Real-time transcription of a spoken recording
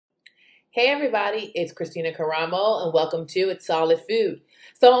Hey everybody, it's Christina Caramo and welcome to It's Solid Food.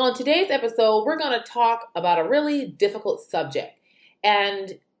 So on today's episode, we're going to talk about a really difficult subject.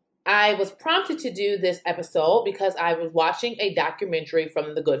 And I was prompted to do this episode because I was watching a documentary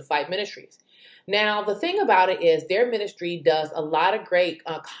from the Good Fight Ministries. Now, the thing about it is their ministry does a lot of great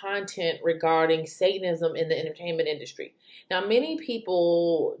content regarding Satanism in the entertainment industry. Now, many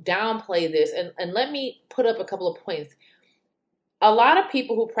people downplay this, and let me put up a couple of points. A lot of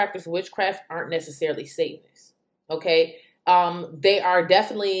people who practice witchcraft aren't necessarily Satanists. Okay. They are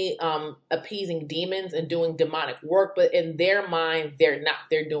definitely appeasing demons and doing demonic work, but in their mind, they're not.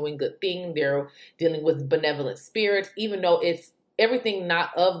 They're doing good things. They're dealing with benevolent spirits, even though it's everything not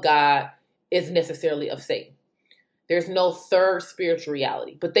of God is necessarily of Satan. There's no third spiritual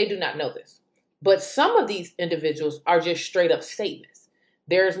reality, but they do not know this. But some of these individuals are just straight up Satanists.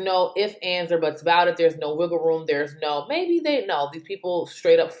 There's no ifs, ands, or buts about it. There's no wiggle room. There's no, maybe they know. These people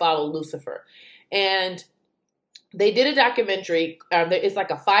straight up follow Lucifer. And they did a documentary. It's like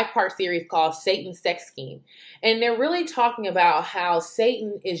a 5-part series called Satan's Sex Scheme. And they're really talking about how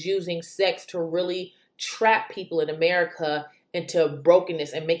Satan is using sex to really trap people in America into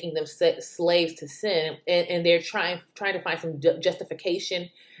brokenness and making them slaves to sin. And they're trying to find some justification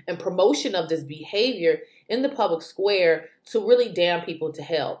and promotion of this behavior in the public square to really damn people to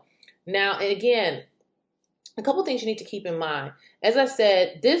hell. Now, and again, a couple things you need to keep in mind. As I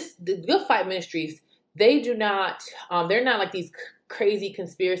said, the Good Fight Ministries, they do not, they're not like these crazy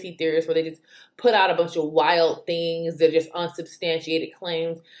conspiracy theorists where they just put out a bunch of wild things. They're just unsubstantiated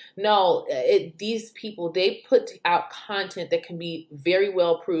claims. No, these people, they put out content that can be very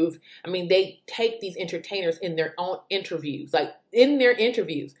well proved. I mean, they take these entertainers in their own interviews, like in their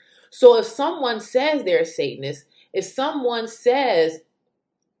interviews. So if someone says they're a Satanist, if someone says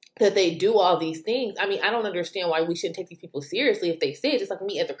that they do all these things, I mean, I don't understand why we shouldn't take these people seriously if they say it. Just like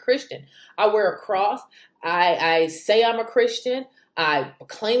me as a Christian, I wear a cross. I say I'm a Christian. I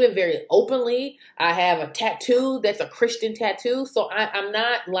claim it very openly. I have a tattoo that's a Christian tattoo. So I'm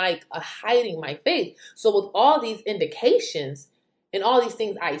not like hiding my faith. So with all these indications and all these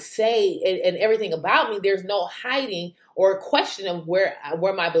things I say and everything about me, there's no hiding or question of where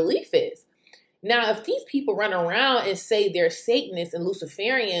my belief is. Now, if these people run around and say they're Satanists and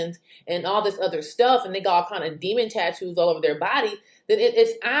Luciferians and all this other stuff, and they got all kind of demon tattoos all over their body, then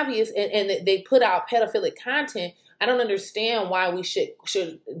it's obvious, and they put out pedophilic content. I don't understand why we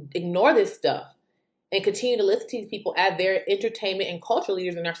should ignore this stuff and continue to listen to these people as their entertainment and cultural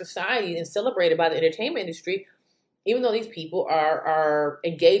leaders in our society and celebrated by the entertainment industry, even though these people are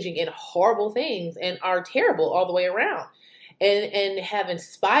engaging in horrible things and are terrible all the way around and have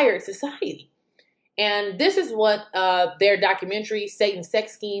inspired society. And this is what their documentary, Satan's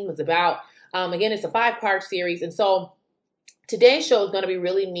Sex Scheme, was about. Again, it's a 5-part series. And so today's show is going to be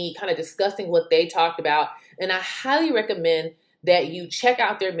really me kind of discussing what they talked about. And I highly recommend that you check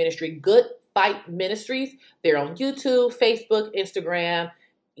out their ministry, Good Fight Ministries. They're on YouTube, Facebook, Instagram.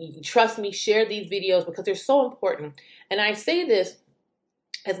 Trust me, share these videos because they're so important. And I say this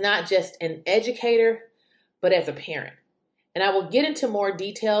as not just an educator, but as a parent. And I will get into more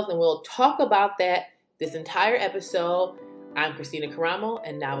details and we'll talk about that this entire episode. I'm Christina Caramo,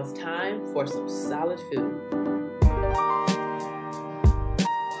 and now it's time for some solid food.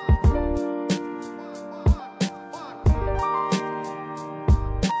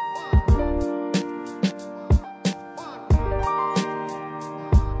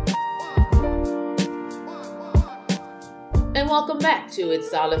 And welcome back to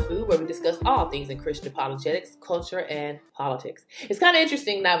It's Solid Food, where we discuss all things in Christian apologetics, culture, and politics. It's kind of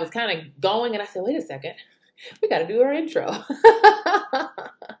interesting that I was kind of going and I said, wait a second, we got to do our intro.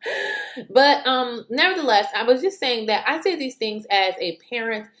 But nevertheless, I was just saying that I say these things as a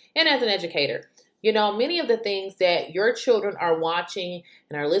parent and as an educator. You know, many of the things that your children are watching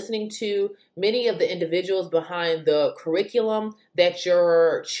and are listening to, many of the individuals behind the curriculum that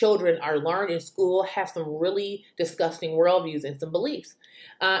your children are learned in school have some really disgusting worldviews and some beliefs.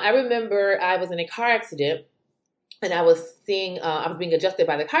 I remember I was in a car accident and I was being adjusted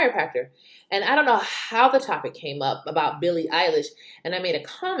by the chiropractor. And I don't know how the topic came up about Billie Eilish. And I made a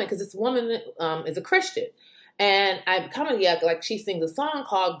comment because this woman is a Christian. And I commented, yeah, like she sings a song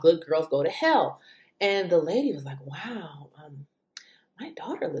called Good Girls Go to Hell. And the lady was like, wow, my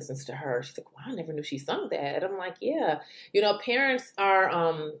daughter listens to her. She's like, wow, I never knew she sung that. And I'm like, yeah. You know, parents are,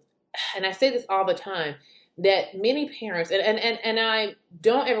 and I say this all the time, that many parents, and I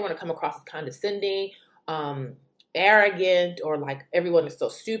don't ever want to come across as condescending, arrogant, or like everyone is so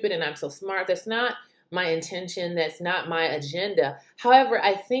stupid and I'm so smart. That's not my intention. That's not my agenda. However,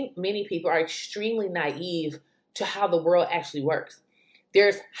 I think many people are extremely naive to how the world actually works.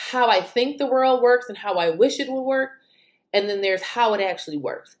 There's how I think the world works and how I wish it would work. And then there's how it actually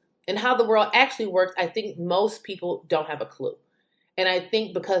works. And how the world actually works, I think most people don't have a clue. And I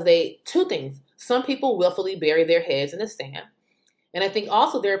think because two things. Some people willfully bury their heads in the sand. And I think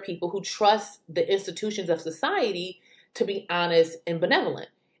also there are people who trust the institutions of society to be honest and benevolent.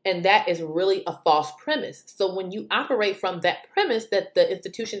 And that is really a false premise. So when you operate from that premise that the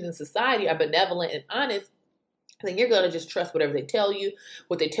institutions in society are benevolent and honest, then you're going to just trust whatever they tell you.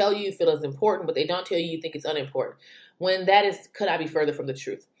 What they tell you, you feel is important. What they don't tell you, you think it's unimportant. When could not be further from the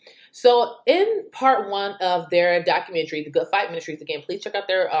truth. So in part one of their documentary, The Good Fight Ministries, again, please check out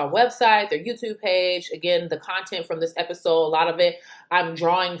their website, their YouTube page. Again, the content from this episode, a lot of it I'm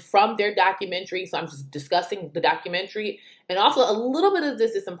drawing from their documentary. So I'm just discussing the documentary. And also a little bit of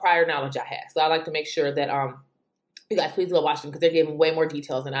this is some prior knowledge I have. So I like to make sure that you guys please go watch them because they're giving way more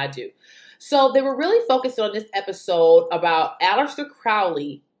details than I do. So they were really focused on this episode about Aleister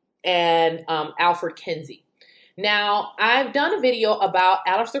Crowley and Alfred Kinsey. Now, I've done a video about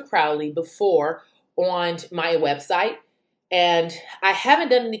Aleister Crowley before on my website, and I haven't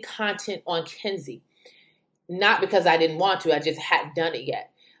done any content on Kinsey. Not because I didn't want to, I just hadn't done it yet.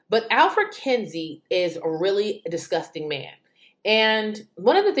 But Alfred Kinsey is a really disgusting man. And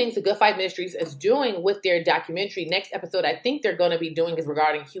one of the things the Good Fight Ministries is doing with their documentary, next episode I think they're going to be doing is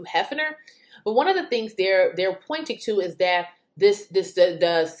regarding Hugh Hefner. But one of the things they're pointing to is that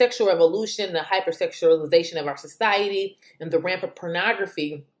the sexual revolution, the hypersexualization of our society, and the rampant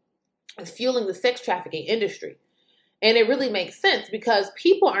pornography is fueling the sex trafficking industry. And it really makes sense because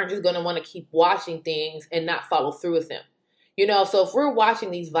people aren't just going to want to keep watching things and not follow through with them. So if we're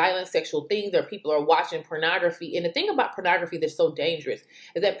watching these violent sexual things or people are watching pornography, and the thing about pornography that's so dangerous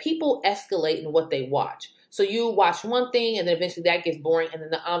is that people escalate in what they watch. So you watch one thing and then eventually that gets boring and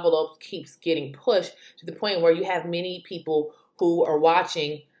then the envelope keeps getting pushed to the point where you have many people who are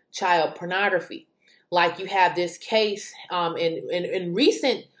watching child pornography. Like you have this case in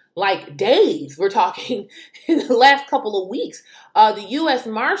recent days, we're talking in the last couple of weeks, the U.S.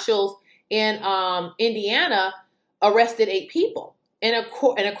 Marshals in Indiana arrested 8 people. And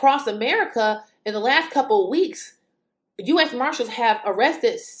across America, in the last couple of weeks, U.S. Marshals have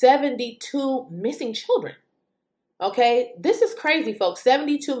arrested 72 missing children. Okay, this is crazy, folks.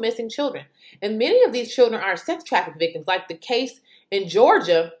 72 missing children. And many of these children are sex traffic victims, like the case in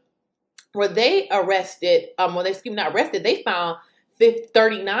Georgia where they they found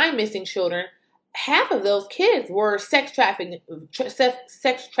 39 missing children. Half of those kids were sex trafficked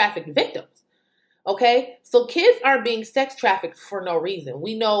victims. Okay, so kids aren't being sex trafficked for no reason.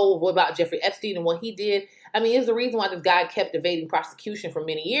 We know about Jeffrey Epstein and what he did. I mean, it's the reason why this guy kept evading prosecution for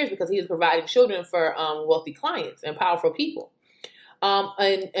many years because he was providing children for wealthy clients and powerful people.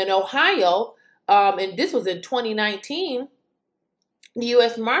 In Ohio, and this was in 2019, the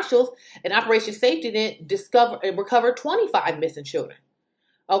U.S. Marshals and Operation Safety Net discovered and recovered 25 missing children.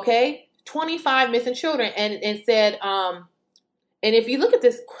 Okay, 25 missing children, and said, and if you look at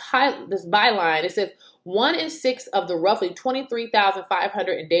this byline, it says 1 in 6 of the roughly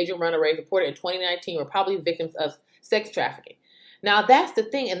 23,500 endangered runaways reported in 2019 were probably victims of sex trafficking. Now, that's the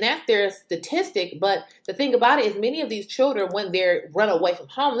thing, and that's their statistic, but the thing about it is many of these children, when they're run away from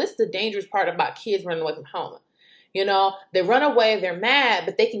home, this is the dangerous part about kids running away from home. They run away, they're mad,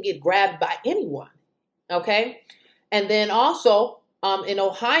 but they can get grabbed by anyone, okay? And then also, in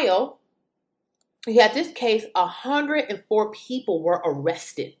Ohio, you had this case, 104 people were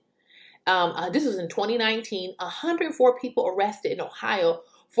arrested. This was in 2019, 104 people arrested in Ohio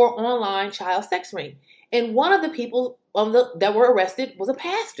for online child sex ring. And one of the people that were arrested was a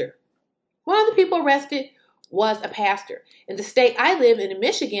pastor. One of the people arrested was a pastor. In the state I live in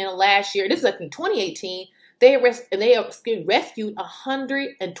Michigan last year, this is like in 2018, they rescued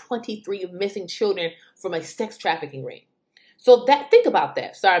 123 missing children from a sex trafficking ring. So think about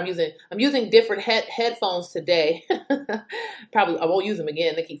that. Sorry, I'm using different headphones today. Probably I won't use them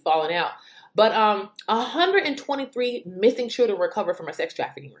again. They keep falling out. But 123 missing children recovered from a sex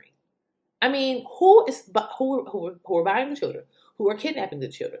trafficking ring. I mean, who are buying the children? Who are kidnapping the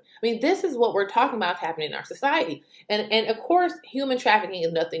children? I mean, this is what we're talking about happening in our society. And of course, human trafficking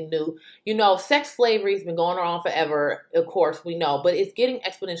is nothing new. Sex slavery has been going on forever. Of course, we know, but it's getting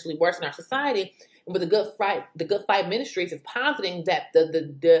exponentially worse in our society. And with the Good Fight Ministries is positing that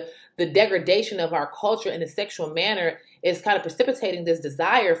the degradation of our culture in a sexual manner is kind of precipitating this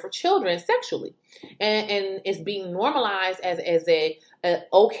desire for children sexually, and it's being normalized as a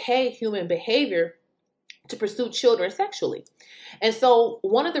okay human behavior to pursue children sexually. And so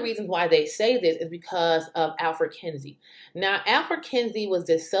one of the reasons why they say this is because of Alfred Kinsey. Now, Alfred Kinsey was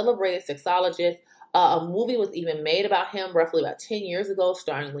this celebrated sexologist, A movie was even made about him roughly about 10 years ago,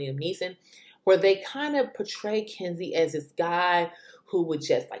 starring Liam Neeson, where they kind of portray Kinsey as this guy who would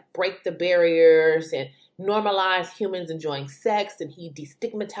just like break the barriers and normalize humans enjoying sex, and he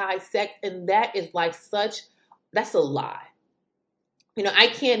destigmatized sex. And that is like that's a lie. I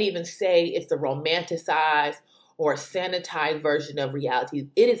can't even say it's the romanticized or sanitized version of reality.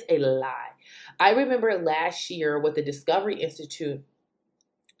 It is a lie. I remember last year with the Discovery Institute,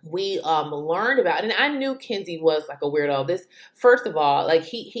 we learned about, and I knew Kinsey was like a weirdo. This, first of all, like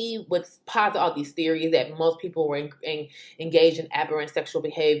he would posit all these theories that most people were engaged in aberrant sexual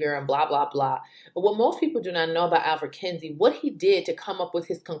behavior and blah blah blah. But what most people do not know about Alfred Kinsey, what he did to come up with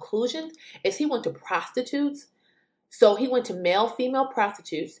his conclusions, is he went to prostitutes. So he went to male, female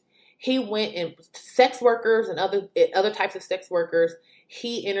prostitutes. He went in sex workers and other types of sex workers.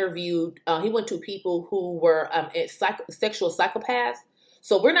 He interviewed. He went to people who were sexual psychopaths.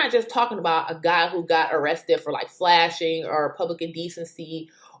 So we're not just talking about a guy who got arrested for like flashing or public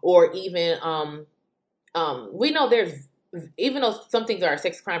indecency, or even we know there's, even though some things are a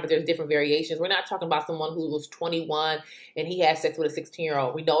sex crime, but there's different variations. We're not talking about someone who was 21 and he had sex with a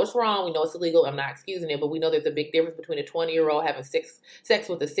 16-year-old. We know it's wrong. We know it's illegal. I'm not excusing it, but we know there's a big difference between a 20-year-old having sex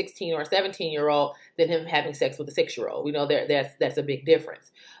with a 16 or a 17-year-old than him having sex with a 6-year-old. We know that's a big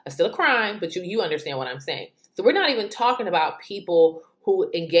difference. It's still a crime, but you understand what I'm saying. So we're not even talking about people who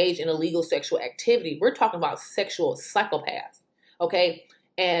engage in illegal sexual activity. We're talking about sexual psychopaths, okay,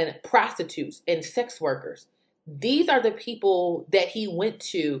 and prostitutes and sex workers. These are the people that he went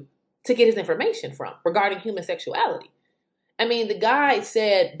to get his information from regarding human sexuality. I mean, the guy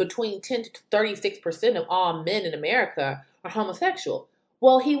said between 10 to 36% of all men in America are homosexual.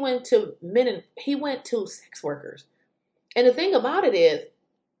 Well, he went to sex workers. And the thing about it is,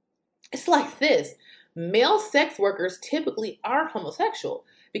 it's like this. Male sex workers typically are homosexual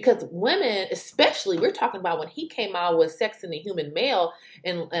because women, especially, we're talking about when he came out with Sex and the Human Male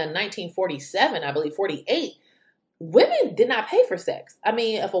in 1947, I believe, 48. Women did not pay for sex. I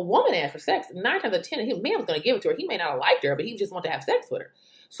mean, if a woman asked for sex, 9 times out of 10, a man was going to give it to her. He may not have liked her, but he just wanted to have sex with her.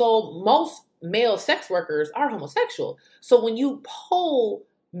 So most male sex workers are homosexual. So when you poll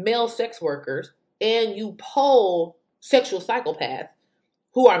male sex workers and you poll sexual psychopaths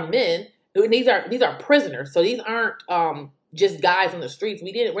who are men, and these are prisoners. So these aren't just guys on the streets.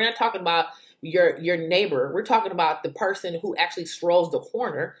 We're not talking about your neighbor. We're talking about the person who actually strolls the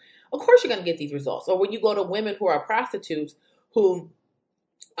corner. Of course, you're going to get these results. Or when you go to women who are prostitutes, who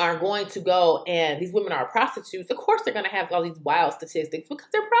are going to go, and these women are prostitutes, of course they're going to have all these wild statistics because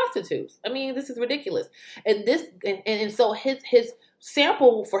they're prostitutes. I mean, this is ridiculous. And so his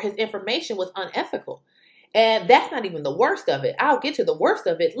sample for his information was unethical. And that's not even the worst of it. I'll get to the worst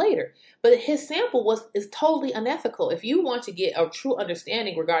of it later. But his sample is totally unethical. If you want to get a true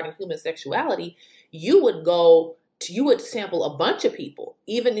understanding regarding human sexuality, you would sample a bunch of people.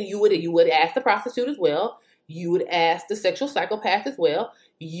 Even you would ask the prostitute as well. You would ask the sexual psychopath as well.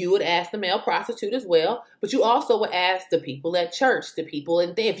 You would ask the male prostitute as well. But you also would ask the people at church, the people,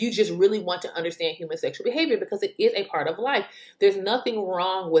 and if you just really want to understand human sexual behavior, because it is a part of life. There's nothing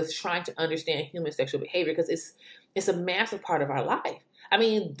wrong with trying to understand human sexual behavior because it's a massive part of our life. I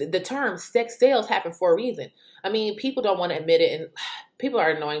mean, the term sex sales happen for a reason. I mean, people don't want to admit it, and people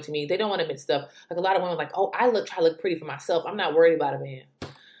are annoying to me. They don't want to admit stuff. Like a lot of women are like, oh, try to look pretty for myself. I'm not worried about a man.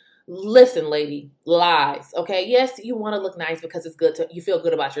 Listen, lady, lies. Okay, yes, you want to look nice because it's good you feel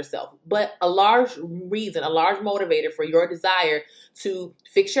good about yourself. But a large motivator for your desire to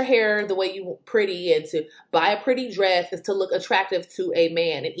fix your hair the way you pretty and to buy a pretty dress is to look attractive to a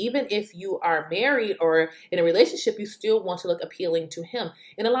man. And even if you are married or in a relationship, you still want to look appealing to him.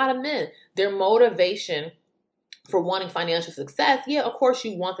 And a lot of men, their motivation for wanting financial success, yeah, of course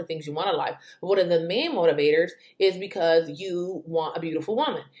you want the things you want in life. But one of the main motivators is because you want a beautiful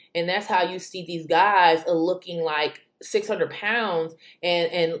woman. And that's how you see these guys looking like 600 pounds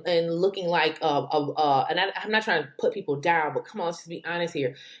and looking like, I'm not trying to put people down, but come on, let's just be honest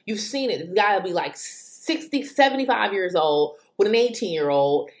here. You've seen it. This guy will be like 60, 75 years old with an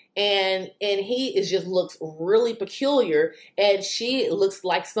 18-year-old. And he just looks really peculiar, and she looks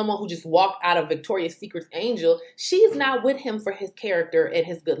like someone who just walked out of Victoria's Secret's Angel. She's not with him for his character and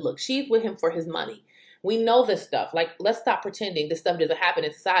his good looks. She's with him for his money. We know this stuff. Like, let's stop pretending this stuff doesn't happen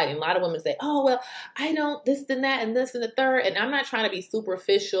in society. And a lot of women say, oh, well, I don't, this and that and this and the third. And I'm not trying to be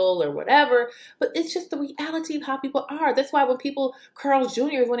superficial or whatever, but it's just the reality of how people are. That's why when Carl's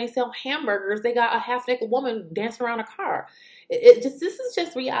Jr., when they sell hamburgers, they got a half-naked woman dancing around a car. This is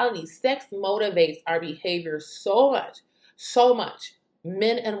just reality. Sex motivates our behavior so much,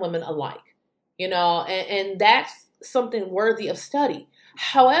 men and women alike, and that's something worthy of study.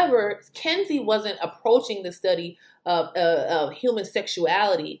 However, Kinsey wasn't approaching the study of human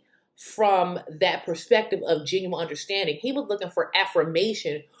sexuality from that perspective of genuine understanding. He was looking for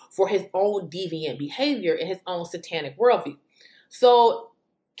affirmation for his own deviant behavior and his own satanic worldview. So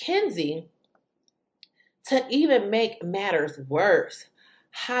Kinsey, to even make matters worse,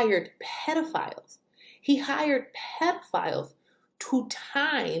 hired pedophiles. He hired pedophiles to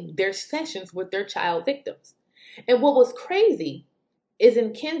time their sessions with their child victims. And what was crazy is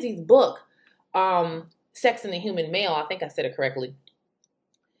in Kinsey's book, Sex and the Human Male, I think I said it correctly,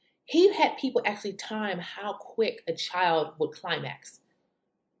 he had people actually time how quick a child would climax.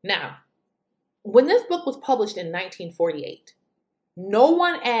 Now, when this book was published in 1948, no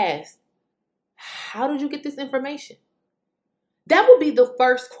one asked, how did you get this information? That would be the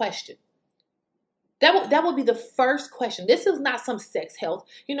first question. That would be the first question. This is not some sex health.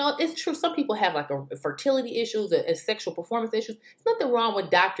 You know, it's true. Some people have like a fertility issues and sexual performance issues. There's nothing wrong with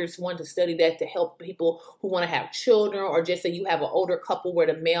doctors wanting to study that to help people who want to have children, or just say you have an older couple where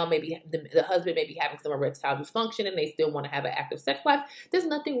the male maybe the husband may be having some erectile dysfunction and they still want to have an active sex life. There's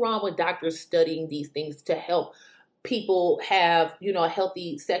nothing wrong with doctors studying these things to help people have, you know,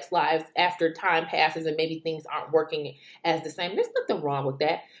 healthy sex lives after time passes and maybe things aren't working as the same. There's nothing wrong with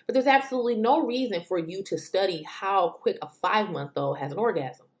that. But there's absolutely no reason for you to study how quick a 5-month-old has an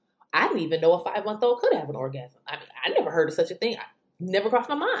orgasm. I didn't even know a 5-month-old could have an orgasm. I mean, I never heard of such a thing. I never crossed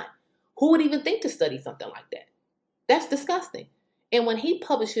my mind. Who would even think to study something like that? That's disgusting. And when he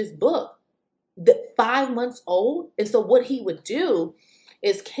published his book, the 5 months old, and so what he would do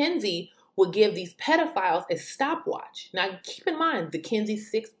is Kinsey would give these pedophiles a stopwatch. Now, keep in mind, the Kinsey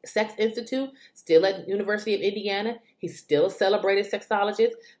Sex Institute, still at the University of Indiana. He's still a celebrated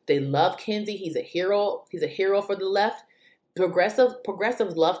sexologist. They love Kinsey. He's a hero. He's a hero for the left.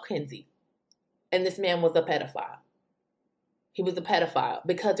 Progressives love Kinsey. And this man was a pedophile. He was a pedophile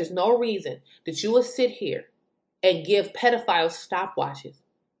because there's no reason that you would sit here and give pedophiles stopwatches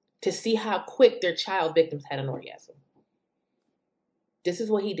to see how quick their child victims had an orgasm. This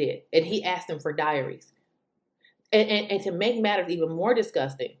is what he did. And he asked them for diaries. And to make matters even more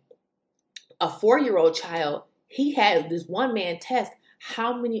disgusting, a 4-year-old child, he had this one man test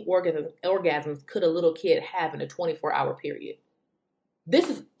how many orgasms could a little kid have in a 24-hour period. This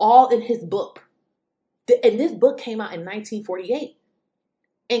is all in his book. And this book came out in 1948.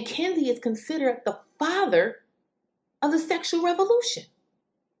 And Kinsey is considered the father of the sexual revolution.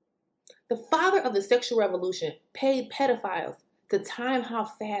 The father of the sexual revolution paid pedophiles to time how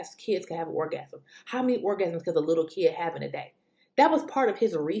fast kids can have an orgasm. How many orgasms could a little kid have in a day? That was part of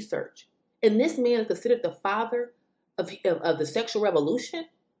his research. And this man is considered the father of the sexual revolution.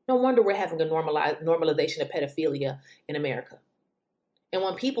 No wonder we're having a normalization of pedophilia in America. And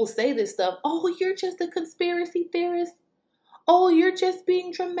when people say this stuff, oh, you're just a conspiracy theorist. Oh, you're just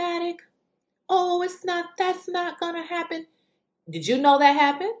being dramatic. Oh, that's not gonna happen. Did you know that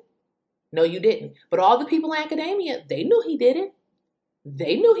happened? No, you didn't. But all the people in academia, they knew he did it.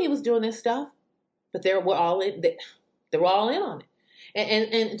 They knew he was doing this stuff, but they were all in. They were all in on it.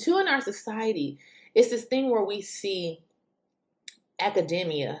 And too, in our society, it's this thing where we see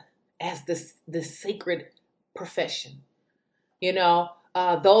academia as this sacred profession. You know,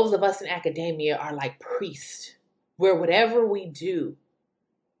 those of us in academia are like priests, where whatever we do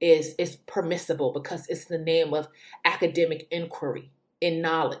is permissible because it's the name of academic inquiry and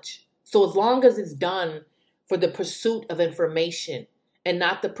knowledge. So as long as it's done for the pursuit of information and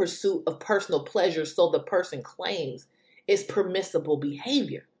not the pursuit of personal pleasure, so the person claims, it's permissible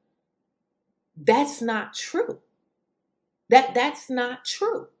behavior. That's not true. That's not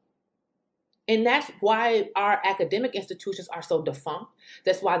true. And that's why our academic institutions are so defunct.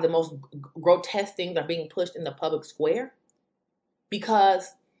 That's why the most grotesque things are being pushed in the public square,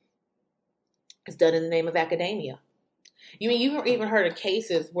 because it's done in the name of academia. You've even heard of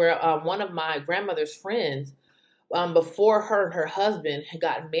cases where one of my grandmother's friends, before her and her husband had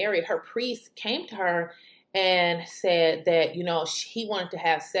gotten married, her priest came to her and said that, you know, he wanted to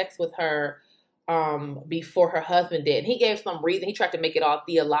have sex with her before her husband did. And he gave some reason. He tried to make it all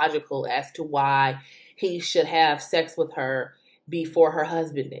theological as to why he should have sex with her before her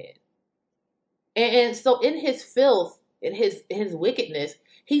husband did. And so in his filth, in his wickedness,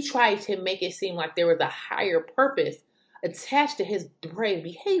 he tried to make it seem like there was a higher purpose attached to his depraved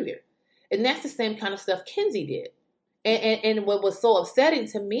behavior. And that's the same kind of stuff Kinsey did. And what was so upsetting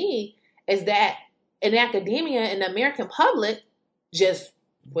to me is that in academia and the American public just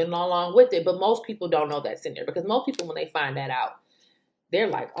went along with it. But most people don't know that's in there, because most people, when they find that out, they're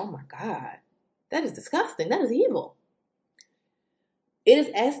like, oh my God, that is disgusting. That is evil. It is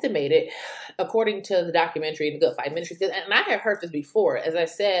estimated, according to the documentary The Good Fight Ministries, and I had heard this before, as I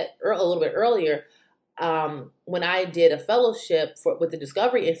said a little bit earlier, when I did a fellowship with the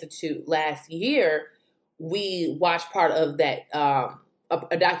Discovery Institute last year, we watched part of that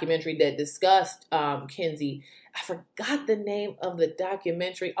a documentary that discussed Kinsey. I forgot the name of the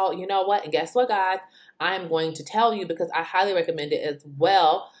documentary. Oh, you know what? And guess what, guys? I'm going to tell you because I highly recommend it as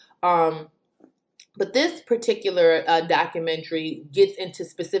well. But this particular documentary gets into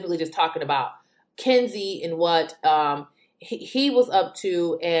specifically just talking about Kinsey and what he was up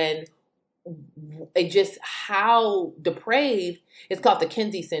to, and just how depraved. It's called the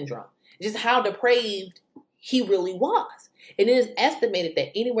Kinsey syndrome. Just how depraved he really was. And it is estimated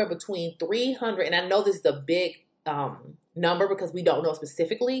that anywhere between 300, and I know this is a big number because we don't know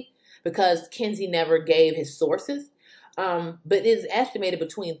specifically because Kinsey never gave his sources. But it is estimated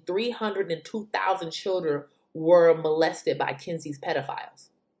between 300 and 2,000 children were molested by Kinsey's pedophiles.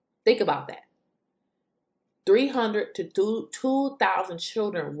 Think about that. 300 to 2,000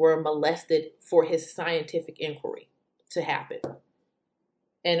 children were molested for his scientific inquiry to happen.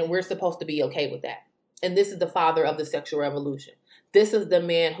 And we're supposed to be okay with that. And this is the father of the sexual revolution. This is the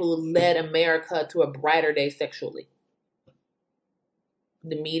man who led America to a brighter day sexually.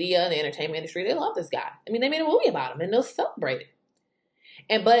 The media and the entertainment industry, they love this guy. I mean, they made a movie about him and they'll celebrate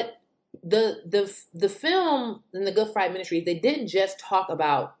it. But the film in The Good Fight Ministries, they didn't just talk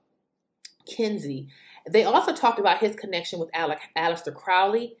about Kinsey. They also talked about his connection with Aleister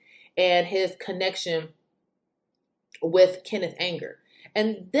Crowley and his connection with Kenneth Anger.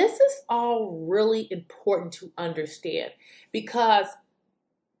 And this is all really important to understand because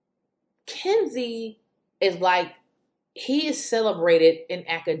Kinsey is like, he is celebrated in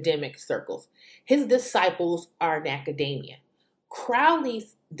academic circles. His disciples are in academia.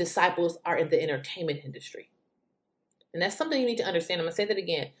 Crowley's disciples are in the entertainment industry. And that's something you need to understand. I'm going to say that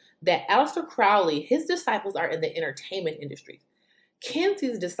again. That Aleister Crowley, his disciples are in the entertainment industry.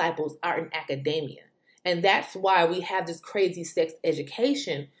 Kinsey's disciples are in academia. And that's why we have this crazy sex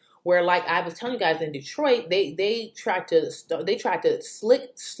education where, like I was telling you guys in Detroit, they tried to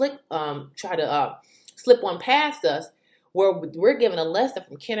slip one past us where we're given a lesson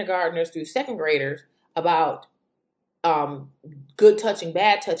from kindergartners through second graders about good touching,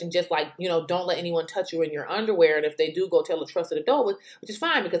 bad touching, just like, don't let anyone touch you in your underwear. And if they do, go tell a trusted adult, which is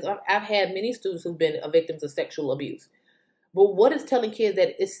fine because I've had many students who've been victims of sexual abuse. But what is telling kids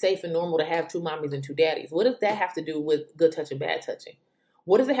that it's safe and normal to have two mommies and two daddies? What does that have to do with good touching, bad touching?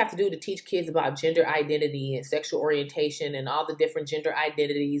 What does it have to do to teach kids about gender identity and sexual orientation and all the different gender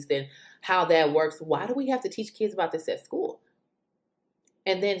identities and how that works? Why do we have to teach kids about this at school?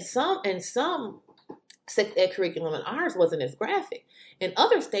 And then some sex ed curriculum in ours wasn't as graphic. In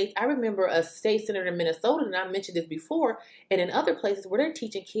other states, I remember a state senator in Minnesota, and I mentioned this before, and in other places where they're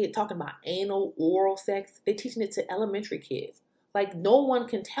teaching kids, talking about anal, oral sex, they're teaching it to elementary kids. Like, no one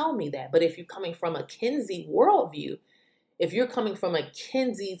can tell me that. But if you're coming from a Kinsey worldview, if you're coming from a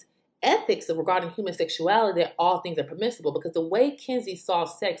Kinsey's ethics regarding human sexuality, that all things are permissible, because the way Kinsey saw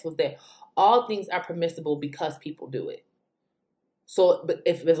sex was that all things are permissible because people do it. So, but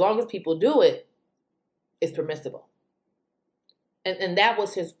as long as people do it, it's permissible. And that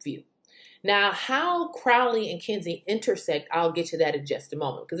was his view. Now, how Crowley and Kinsey intersect, I'll get to that in just a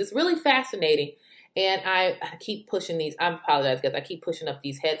moment, because it's really fascinating. And I keep pushing these. I apologize because I keep pushing up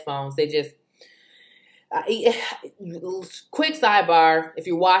these headphones. They just, quick sidebar, if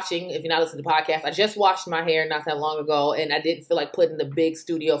you're watching, if you're not listening to the podcast, I just washed my hair not that long ago, and I didn't feel like putting the big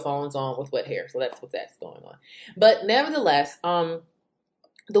studio phones on with wet hair. So that's going on. But nevertheless,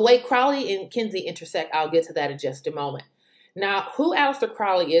 the way Crowley and Kinsey intersect, I'll get to that in just a moment. Now, who Aleister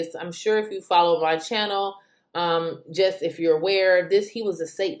Crowley is, I'm sure if you follow my channel, just if you're aware, he was a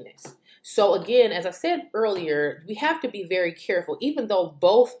Satanist. So again, as I said earlier, we have to be very careful, even though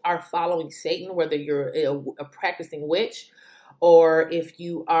both are following Satan, whether you're a practicing witch or if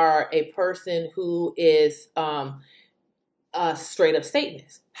you are a person who is a straight up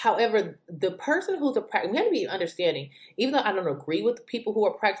Satanist. However, the person who's we have to be understanding, even though I don't agree with the people who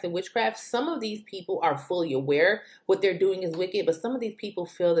are practicing witchcraft, some of these people are fully aware what they're doing is wicked, but some of these people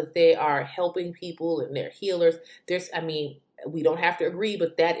feel that they are helping people and they're healers. We don't have to agree,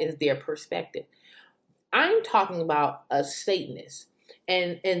 but that is their perspective. I'm talking about a Satanist.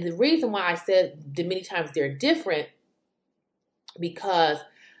 And the reason why I said that many times they're different, because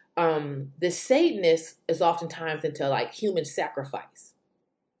the Satanist is oftentimes into like human sacrifice.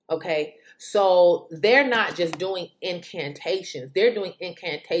 Okay, so they're not just doing incantations. They're doing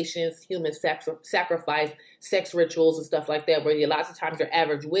incantations, human sacrifice, sex rituals, and stuff like that. Where lots of times your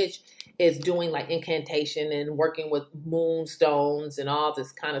average witch is doing like incantation and working with moonstones and all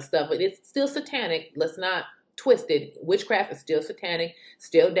this kind of stuff. But it's still satanic. Let's not twist it. Witchcraft is still satanic,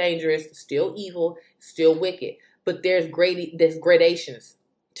 still dangerous, still evil, still wicked. But there's gradations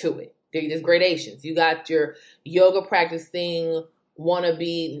to it. There's gradations. You got your yoga practicing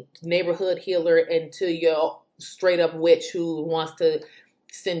wannabe neighborhood healer into your straight up witch who wants to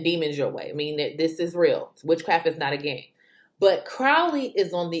send demons your way. I mean, this is real. Witchcraft is not a game. But Crowley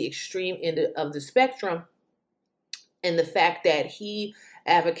is on the extreme end of the spectrum in the fact that he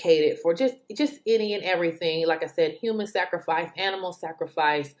advocated for just any and everything. Like I said, human sacrifice, animal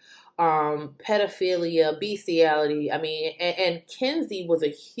sacrifice, pedophilia, bestiality. I mean, and Kinsey was a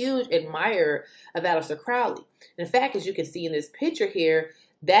huge admirer of Aleister Crowley. In fact, as you can see in this picture here,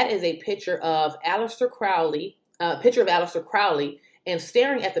 that is a picture of Aleister Crowley, and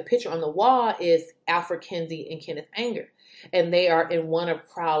staring at the picture on the wall is Alfred Kinsey and Kenneth Anger. And they are in one of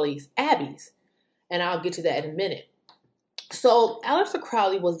Crowley's abbeys. And I'll get to that in a minute. So Aleister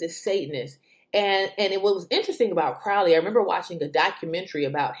Crowley was this Satanist. And what was interesting about Crowley, I remember watching a documentary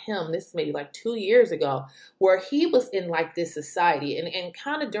about him, this is maybe like 2 years ago, where he was in like this society and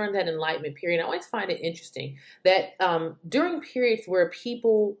kind of during that Enlightenment period. I always find it interesting that during periods where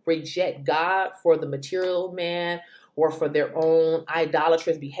people reject God for the material man or for their own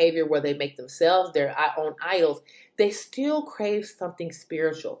idolatrous behavior where they make themselves their own idols, they still crave something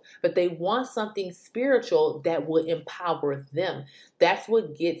spiritual, but they want something spiritual that will empower them. That's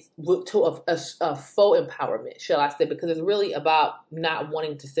what gets to a faux empowerment, shall I say, because it's really about not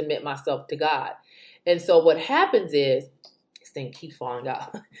wanting to submit myself to God. And so what happens is, this thing keeps falling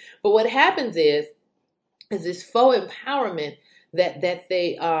out, but what happens is this faux empowerment that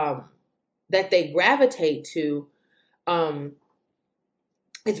they gravitate to.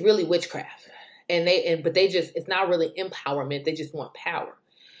 It's really witchcraft, but it's not really empowerment. They just want power.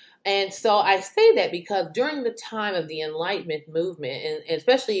 And so I say that because during the time of the Enlightenment movement, and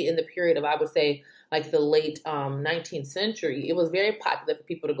especially in the period of, I would say, like the late 19th century, it was very popular for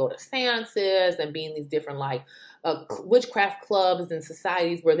people to go to seances and be in these different like witchcraft clubs and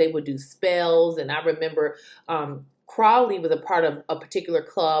societies where they would do spells. And I remember Crowley was a part of a particular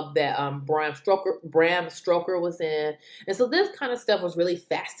club that Bram Stoker was in. And so this kind of stuff was really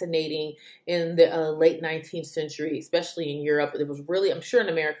fascinating in the late 19th century, especially in Europe. It was really, I'm sure in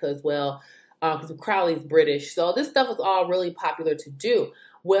America as well, because Crowley's British. So this stuff was all really popular to do.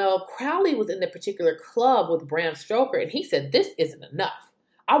 Well, Crowley was in the particular club with Bram Stoker, and he said, this isn't enough.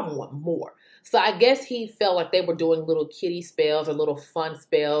 I want more. So I guess he felt like they were doing little kiddie spells or little fun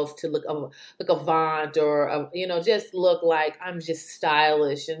spells to look avant or, just look like I'm just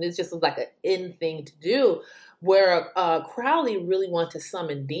stylish. And it just was like an in thing to do, where Crowley really wanted to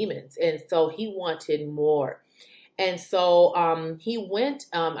summon demons. And so he wanted more. And so he went,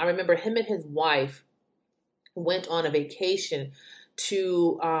 I remember him and his wife went on a vacation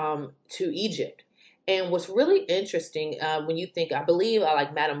to Egypt. And what's really interesting when you think, I believe,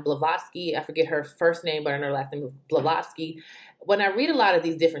 like Madame Blavatsky, I forget her first name, but her last name was Blavatsky. When I read a lot of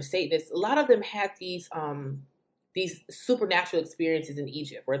these different Satanists, a lot of them had these supernatural experiences in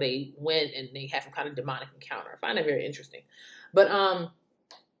Egypt where they went and they had some kind of demonic encounter. I find that very interesting. But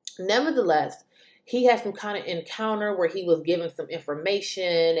nevertheless, he had some kind of encounter where he was given some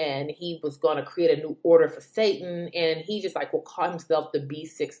information and he was going to create a new order for Satan. And he just will call himself the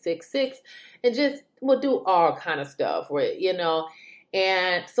B666 and just will do all kind of stuff where,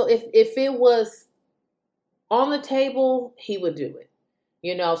 and so if it was on the table, he would do it.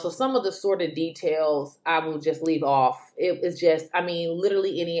 So some of the sort of details I will just leave off. It was just,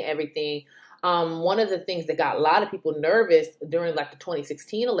 literally any and everything. One of the things that got a lot of people nervous during the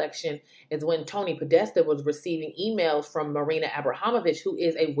 2016 election is when Tony Podesta was receiving emails from Marina Abramovich, who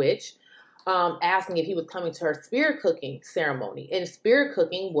is a witch, asking if he was coming to her spirit cooking ceremony. And spirit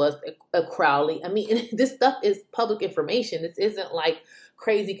cooking was a Crowley. This stuff is public information. This isn't like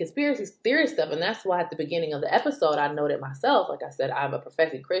crazy conspiracy theory stuff. And that's why at the beginning of the episode, I noted myself, like I said, I'm a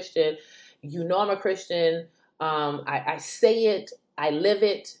professing Christian. I'm a Christian. I say it. I live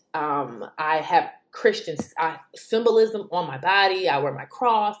it. I have Christian symbolism on my body. I wear my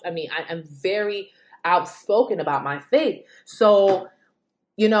cross. I'm very outspoken about my faith. So,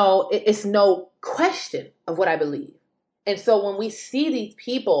 it's no question of what I believe. And so when we see these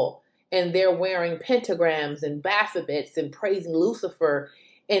people and they're wearing pentagrams and Baphobets and praising Lucifer,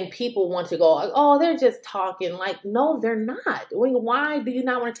 and people want to go, oh, they're just talking. No, they're not. Why do you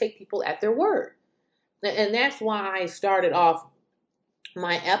not want to take people at their word? And that's why I started off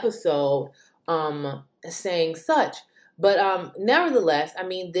my episode saying such. But nevertheless, I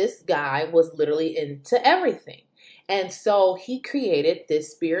mean, this guy was literally into everything. And so he created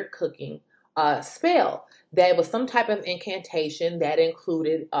this spirit cooking spell that was some type of incantation that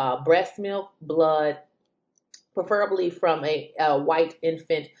included breast milk, blood, preferably from a white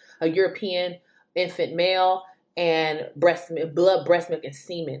infant, a European infant male, and breast milk, blood, breast milk, and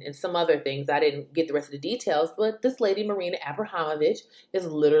semen, and some other things. I didn't get the rest of the details, but this lady, Marina Abramovich, is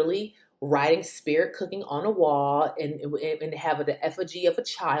literally writing spirit cooking on a wall and have the effigy of a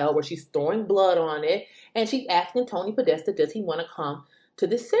child where she's throwing blood on it, and she's asking Tony Podesta, does he want to come to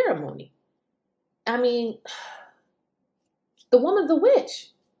this ceremony? I mean, the woman's a witch.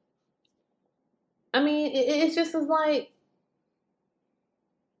 I mean, it's just as like,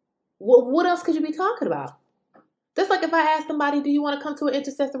 what else could you be talking about? That's like if I ask somebody, do you want to come to an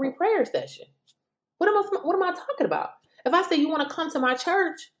intercessory prayer session? What am I talking about? If I say you want to come to my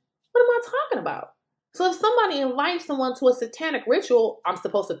church, what am I talking about? So if somebody invites someone to a satanic ritual, I'm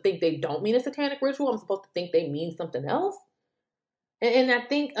supposed to think they don't mean a satanic ritual. I'm supposed to think they mean something else. And I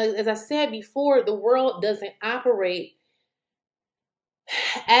think, as I said before, the world doesn't operate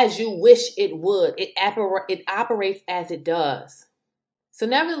as you wish it would. It operates as it does. So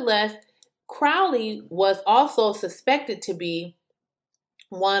nevertheless, Crowley was also suspected to be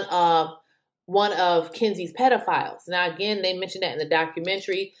one of one of Kinsey's pedophiles. Now, again, they mentioned that in the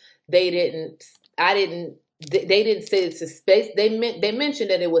documentary. They didn't. I didn't. They didn't say it's suspect. They mentioned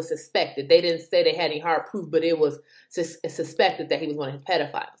that it was suspected. They didn't say they had any hard proof, but it was suspected that he was one of his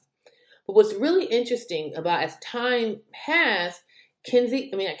pedophiles. But what's really interesting about as time passed, Kinsey.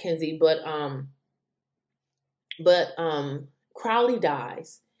 I mean, not Kinsey, but Crowley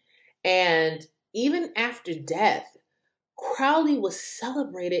dies, and even after death, Crowley was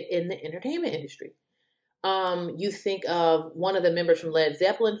celebrated in the entertainment industry. You think of one of the members from Led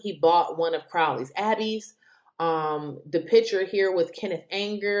Zeppelin, he bought one of Crowley's abbeys. The picture here with Kenneth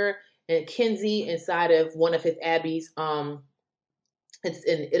Anger and Kinsey inside of one of his abbeys. It's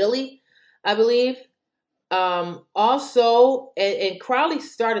in Italy, I believe. Also, and Crowley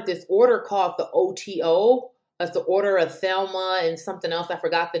started this order called the OTO. That's the Order of Thelma and something else. I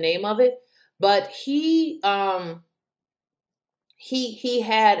forgot the name of it. But he had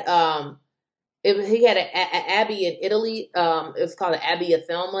he had an abbey in Italy. It was called the Abbey of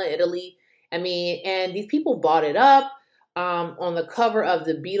Thelma, Italy. I mean, and these people bought it up. On the cover of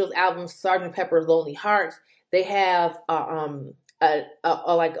the Beatles album Sgt. Pepper's Lonely Hearts, they have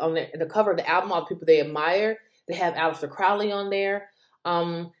like on the cover of the album, all the people they admire. They have Aleister Crowley on there.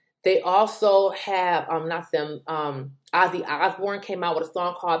 They also have not them. Ozzy Osbourne came out with a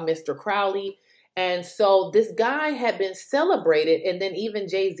song called Mr. Crowley. And so this guy had been celebrated, and then even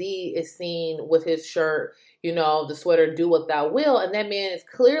Jay-Z is seen with his shirt, you know, the sweater, do what thou will. And that man is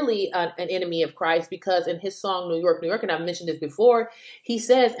clearly an enemy of Christ, because in his song, New York, New York, and I've mentioned this before, he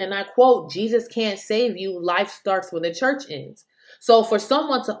says, and I quote, Jesus can't save you. Life starts when the church ends. So for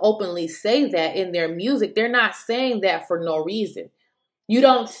someone to openly say that in their music, they're not saying that for no reason. You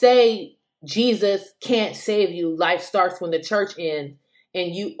don't say Jesus can't save you. Life starts when the church ends,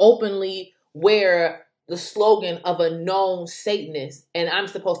 and you openly wear the slogan of a known Satanist, and I'm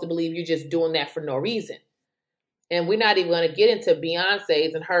supposed to believe you're just doing that for no reason. And we're not even going to get into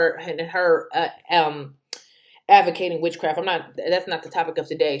Beyonce's and her advocating witchcraft. I'm not. That's not the topic of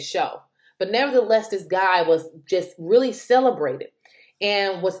today's show. But nevertheless, this guy was just really celebrated.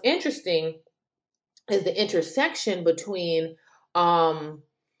 And what's interesting is um, the intersection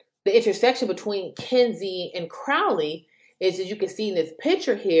between Kinsey and Crowley is, as you can see in this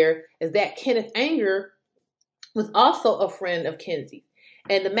picture here, is that Kenneth Anger was also a friend of Kinsey.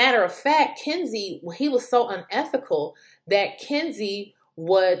 And the matter of fact, Kinsey, he was so unethical that Kinsey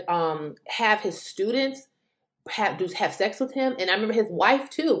would have his students have sex with him. And I remember his wife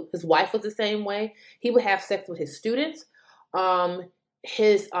too. His wife was the same way. He would have sex with his students. Um,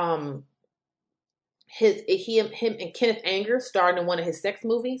 his him and Kenneth Anger starred in one of his sex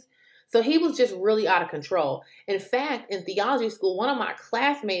movies. So he was just really out of control. In fact, in theology school, one of my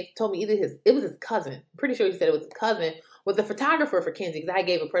classmates told me it was his cousin. I'm pretty sure he said it was his cousin, was a photographer for Kinsey, because I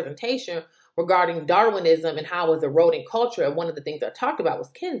gave a presentation regarding Darwinism and how it was eroding culture. And one of the things I talked about was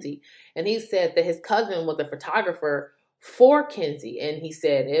Kinsey. And he said that his cousin was a photographer for Kinsey. And he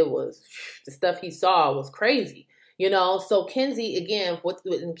said the stuff he saw was crazy. You know, so Kinsey, again,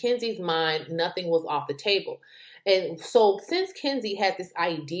 in Kinsey's mind, nothing was off the table. And so since Kinsey had this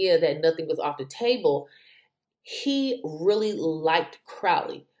idea that nothing was off the table, he really liked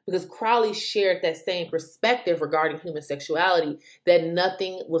Crowley, because Crowley shared that same perspective regarding human sexuality, that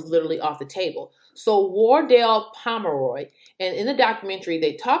nothing was literally off the table. So Wardell Pomeroy, and in the documentary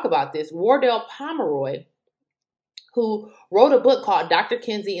they talk about this, Wardell Pomeroy, who wrote a book called Dr.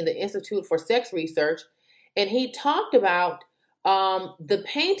 Kinsey and the Institute for Sex Research, and he talked about the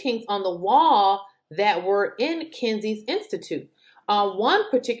paintings on the wall that were in Kinsey's Institute. One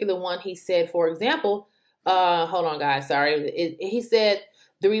particular one, he said, for example, hold on, guys, sorry. He said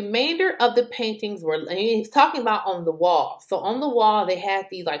the remainder of the paintings were, and he's talking about on the wall. So on the wall, they had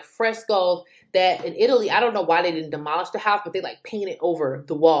these like frescoes that in Italy, I don't know why they didn't demolish the house, but they like painted over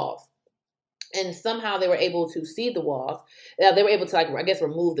the walls. And somehow they were able to see the walls. They were able to, like, I guess,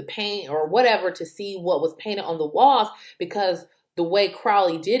 remove the paint or whatever to see what was painted on the walls, because the way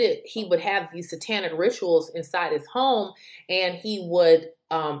Crowley did it, he would have these satanic rituals inside his home, and he would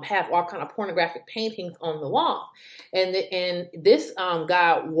have all kind of pornographic paintings on the wall. And this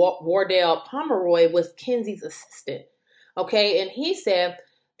guy, Wardell Pomeroy, was Kinsey's assistant. Okay, and he said,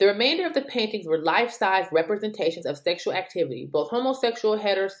 the remainder of the paintings were life-size representations of sexual activity, both homosexual,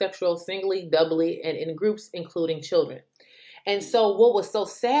 heterosexual, singly, doubly, and in groups including children. And so what was so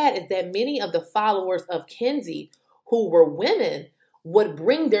sad is that many of the followers of Kinsey, who were women, would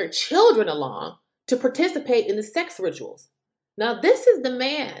bring their children along to participate in the sex rituals. Now, this is the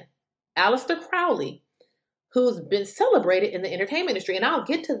man, Aleister Crowley, who's been celebrated in the entertainment industry. And I'll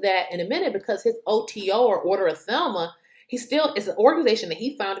get to that in a minute, because his OTO, or Order of Thelma, it's an organization that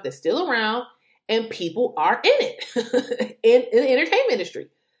he founded that's still around, and people are in it in the entertainment industry.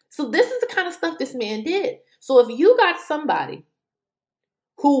 So this is the kind of stuff this man did. So if you got somebody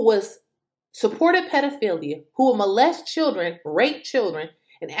who was supported pedophilia, who will molest children, rape children,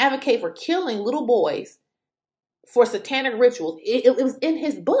 and advocate for killing little boys for satanic rituals, it was in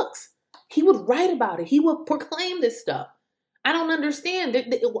his books. He would write about it. He would proclaim this stuff. I don't understand.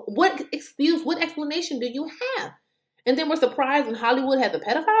 What explanation do you have? And then we're surprised when Hollywood has a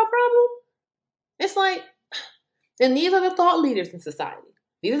pedophile problem? It's like, and these are the thought leaders in society.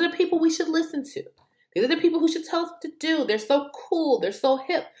 These are the people we should listen to. These are the people who should tell us what to do. They're so cool. They're so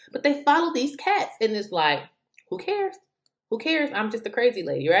hip. But they follow these cats. And it's like, who cares? Who cares? I'm just a crazy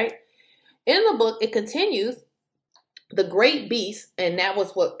lady, right? In the book, it continues, the great beast, and that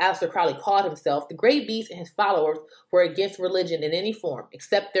was what Aleister Crowley called himself, the great beast and his followers were against religion in any form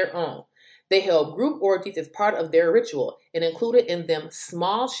except their own. They held group orgies as part of their ritual and included in them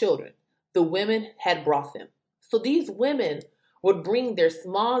small children. The women had brought them. So these women would bring their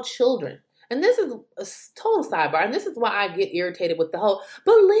small children. And this is a total sidebar. And this is why I get irritated with the whole,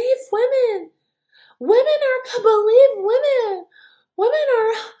 believe women. Believe women.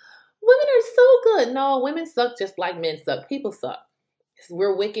 Women are so good. No, women suck just like men suck. People suck.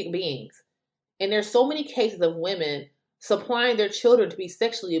 We're wicked beings. And there's so many cases of women supplying their children to be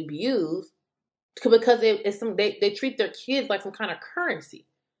sexually abused because they treat their kids like some kind of currency.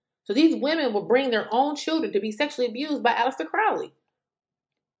 So these women will bring their own children to be sexually abused by Aleister Crowley.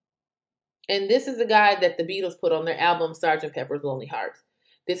 And this is the guy that the Beatles put on their album, Sgt. Pepper's Lonely Hearts.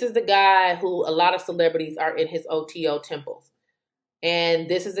 This is the guy who a lot of celebrities are in his OTO temples. And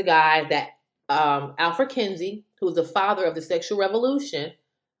this is the guy that Alfred Kinsey, who's the father of the sexual revolution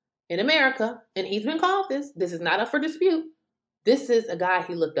in America, and he's been called this. This is not up for dispute. This is a guy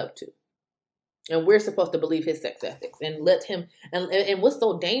he looked up to. And we're supposed to believe his sex ethics and let him. And what's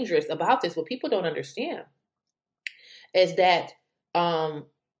so dangerous about this, what people don't understand, is that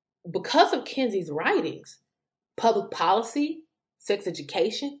because of Kinsey's writings, public policy, sex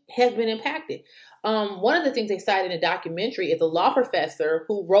education has been impacted. One of the things they cited in the documentary is a law professor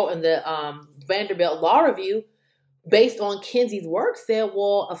who wrote in the Vanderbilt Law Review, based on Kinsey's work, said,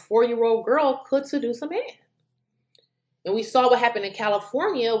 well, a 4-year-old girl could seduce a man. And we saw what happened in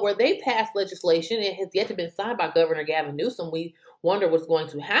California, where they passed legislation. It has yet to be signed by Governor Gavin Newsom. We wonder what's going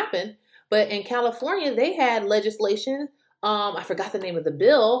to happen. But in California, they had legislation. I forgot the name of the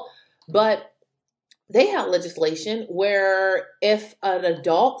bill, but they had legislation where if an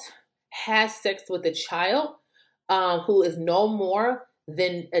adult has sex with a child who is no more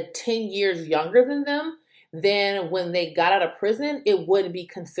than 10 years younger than them, then when they got out of prison, it wouldn't be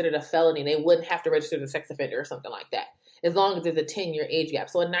considered a felony. They wouldn't have to register as a sex offender or something like that, as long as there's a 10-year age gap.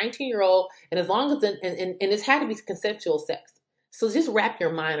 So a 19-year-old, and as long as, and it's had to be consensual sex. So just wrap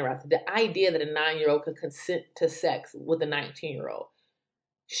your mind around the idea that a 9-year-old could consent to sex with a 19-year-old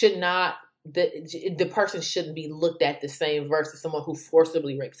should not, the person shouldn't be looked at the same versus someone who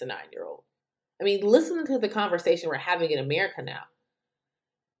forcibly rapes a 9-year-old. I mean, listen to the conversation we're having in America now.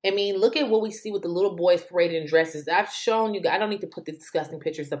 I mean, look at what we see with the little boys parading in dresses. I've shown you. I don't need to put the disgusting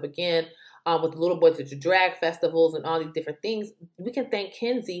pictures up again with the little boys at your drag festivals and all these different things. We can thank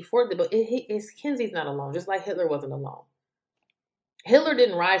Kinsey for it, but Kinsey's not alone, just like Hitler wasn't alone. Hitler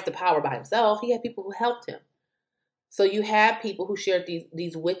didn't rise to power by himself. He had people who helped him. So you have people who shared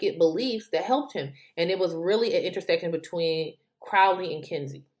these wicked beliefs that helped him. And it was really an intersection between Crowley and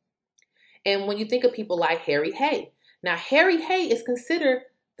Kinsey. And when you think of people like Harry Hay, now Harry Hay is considered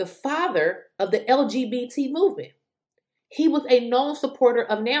the father of the LGBT movement. He was a known supporter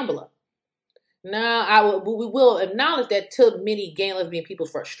of NAMBLA. Now, we will acknowledge that to many gay and lesbian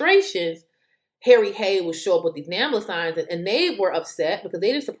people's frustrations, Harry Hay would show up with these NAMBLA signs, and they were upset because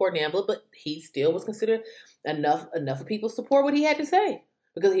they didn't support NAMBLA, but he still was considered enough of people support what he had to say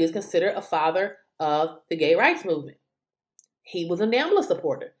because he was considered a father of the gay rights movement. He was a NAMBLA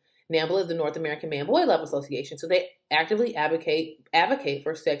supporter. NAMBLA is the North American Man-Boy Love Association, so they actively advocate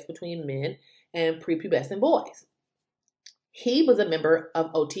for sex between men and prepubescent boys. He was a member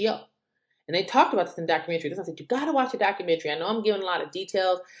of OTO. And they talked about this in the documentary. I said, you got to watch the documentary. I know I'm giving a lot of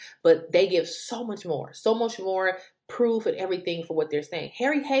details, but they give so much more proof and everything for what they're saying.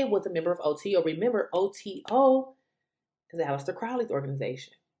 Harry Hay was a member of OTO. Remember, OTO is Aleister Crowley's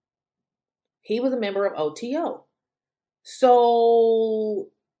organization. He was a member of OTO. So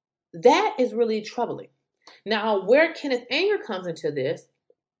that is really troubling. Now, where Kenneth Anger comes into this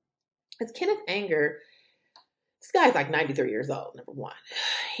is Kenneth Anger. This guy's like 93 years old, number one.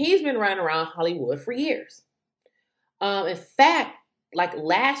 He's been running around Hollywood for years. In fact, like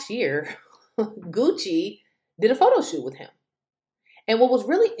last year, Gucci did a photo shoot with him. And what was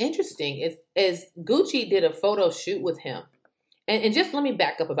really interesting is Gucci did a photo shoot with him. And just let me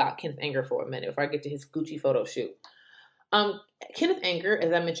back up about Kenneth Anger for a minute before I get to his Gucci photo shoot. Kenneth Anger,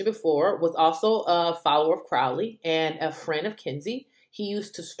 as I mentioned before, was also a follower of Crowley and a friend of Kinsey. He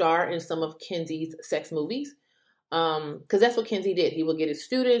used to star in some of Kinsey's sex movies. Because that's what Kinsey did. He would get his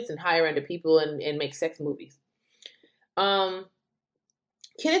students and hire under people and make sex movies. Kenneth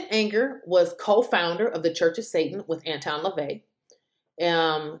Anger was co-founder of the Church of Satan with Anton LaVey.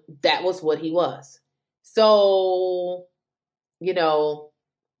 That was what he was. So,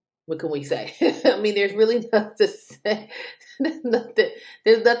 what can we say? I mean, there's really nothing to say.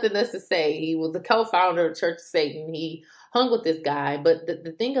 There's nothing else to say. He was the co-founder of Church of Satan. He hung with this guy. But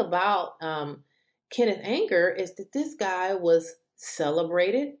the thing about Kenneth Anger is that this guy was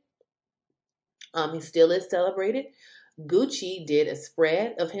celebrated. He still is celebrated. Gucci did a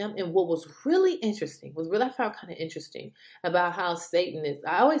spread of him. And what was really interesting, I found kind of interesting about how Satan is.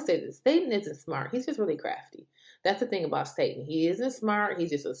 I always say this, Satan isn't smart. He's just really crafty. That's the thing about Satan. He isn't smart.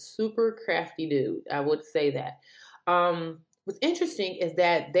 He's just a super crafty dude. I would say that. What's interesting is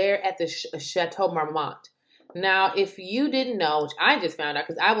that they're at the Chateau Marmont. Now, if you didn't know, which I just found out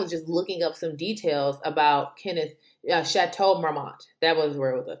because I was just looking up some details about Kenneth Chateau Marmont. That was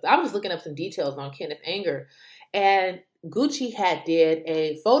where it was. I was looking up some details on Kenneth Anger, and Gucci did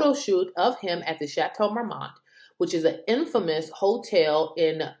a photo shoot of him at the Chateau Marmont, which is an infamous hotel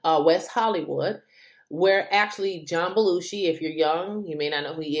in West Hollywood, where actually John Belushi, if you're young, you may not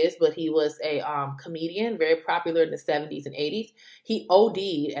know who he is, but he was a comedian, very popular in the 70s and 80s. He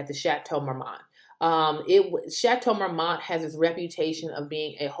OD'd at the Chateau Marmont. Chateau Marmont has this reputation of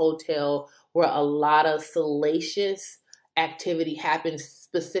being a hotel where a lot of salacious activity happens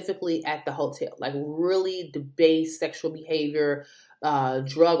specifically at the hotel, like really debased sexual behavior,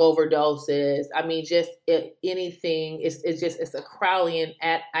 drug overdoses. I mean, just anything. It's a Crowleyan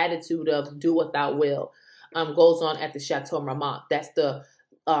attitude of do what thou will. Goes on at the Chateau Marmont. That's the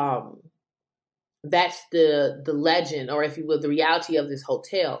legend, or if you will, the reality of this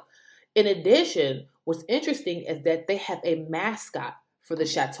hotel. In addition, what's interesting is that they have a mascot for the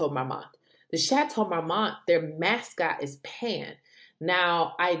Chateau Marmont. The Chateau Marmont, their mascot is Pan.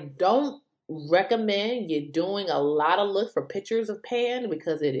 Now, I don't recommend you doing a lot of look for pictures of Pan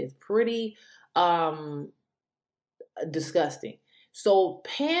because it is pretty disgusting. So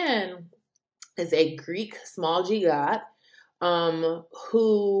Pan is a Greek small g god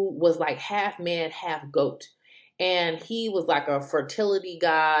who was like half man, half goat. And he was like a fertility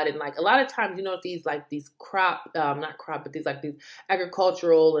god. And like a lot of times, these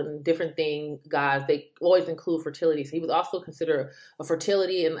agricultural and different thing gods, they always include fertility. So he was also considered a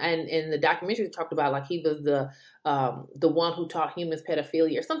fertility. And in the documentary, we talked about like he was the one who taught humans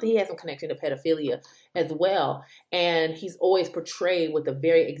pedophilia or something. He has some connection to pedophilia as well. And he's always portrayed with a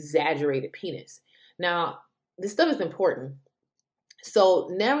very exaggerated penis. Now, this stuff is important. So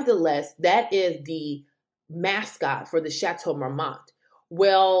nevertheless, that is the mascot for the Chateau Marmont.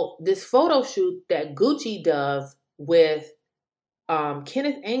 Well, this photo shoot that Gucci does with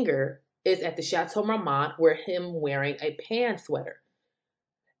Kenneth Anger is at the Chateau Marmont, where him wearing a pan sweater.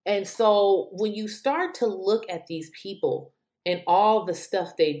 And so when you start to look at these people and all the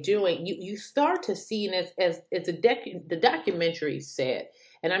stuff they're doing, you start to see, and as the documentary said,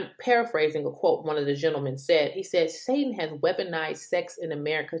 and I'm paraphrasing a quote one of the gentlemen said, he said, Satan has weaponized sex in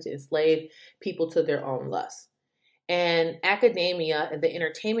America to enslave people to their own lusts. And academia and the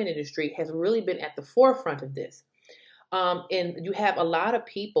entertainment industry has really been at the forefront of this. And you have a lot of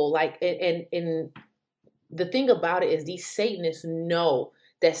people like, and the thing about it is these Satanists know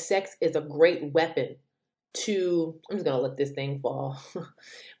that sex is a great weapon to, I'm just going to let this thing fall.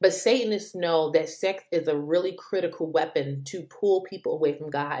 But Satanists know that sex is a really critical weapon to pull people away from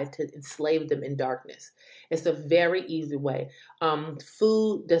God, to enslave them in darkness. It's a very easy way.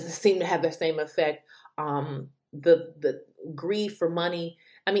 Food doesn't seem to have the same effect. The greed for money,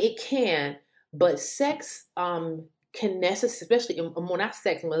 I mean, it can, but sex can necessarily, especially well, not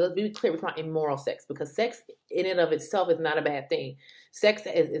sex, let's be clear, we're talking immoral sex, because sex in and of itself is not a bad thing. Sex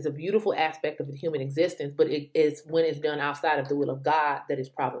is a beautiful aspect of the human existence, but it is when it's done outside of the will of God that is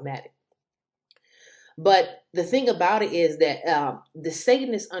problematic. But the thing about it is that the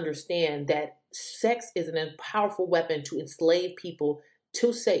Satanists understand that sex is a powerful weapon to enslave people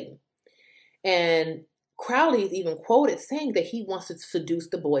to Satan. And Crowley is even quoted saying that he wants to seduce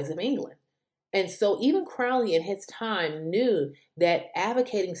the boys of England. And so even Crowley in his time knew that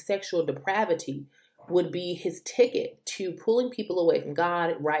advocating sexual depravity would be his ticket to pulling people away from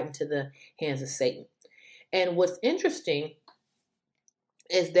God right into the hands of Satan. And what's interesting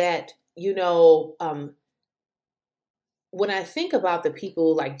is that, when I think about the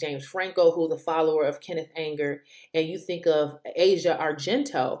people like James Franco, who's a follower of Kenneth Anger, and you think of Asia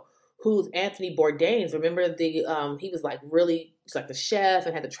Argento, who's Anthony Bourdain's. Remember he was like really, he's like the chef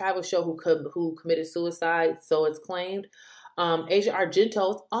and had the travel show who committed suicide, so it's claimed. Asia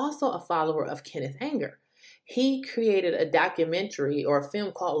Argento is also a follower of Kenneth Anger. He created a documentary or a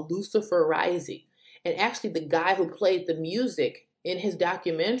film called Lucifer Rising. And actually the guy who played the music in his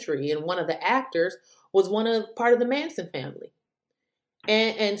documentary and one of the actors was part of the Manson family.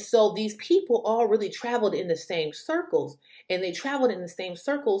 And so these people all really traveled in the same circles, and they traveled in the same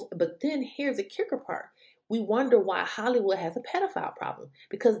circles. But then here's the kicker part. We wonder why Hollywood has a pedophile problem,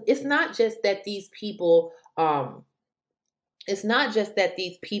 because it's not just that these people,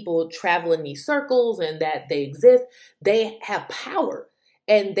 travel in these circles and that they exist. They have power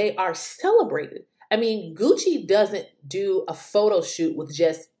and they are celebrated. I mean, Gucci doesn't do a photo shoot with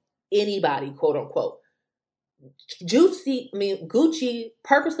just anybody, quote unquote. Gucci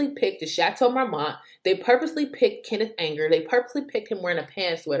purposely picked the Chateau Marmont. They purposely picked Kenneth Anger. They purposely picked him wearing a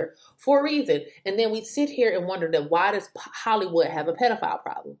pan sweater for a reason. And then we sit here and wonder that why does Hollywood have a pedophile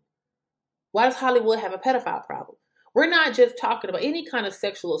problem? Why does Hollywood have a pedophile problem? We're not just talking about any kind of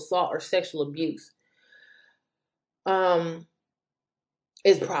sexual assault or sexual abuse.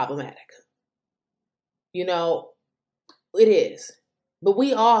 Is problematic. It is. But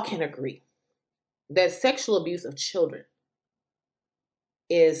we all can agree that sexual abuse of children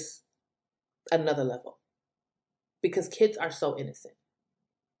is another level, because kids are so innocent.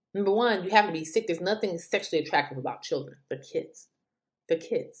 Number one, you have to be sick. There's nothing sexually attractive about children. They're kids. They're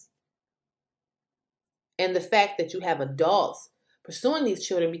kids. And the fact that you have adults pursuing these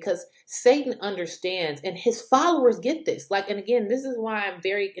children, because Satan understands, and his followers get this. And again, this is why I'm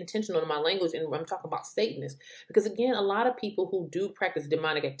very intentional in my language, and I'm talking about Satanists, because again, a lot of people who do practice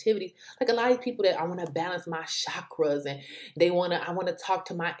demonic activities, like a lot of people that I want to balance my chakras, and I want to talk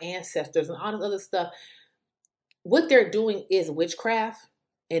to my ancestors and all this other stuff. What they're doing is witchcraft,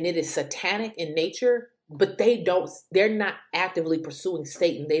 and it is satanic in nature, but they're not actively pursuing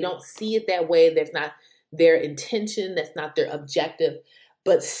Satan. They don't see it that way. That's not their intention. That's not their objective.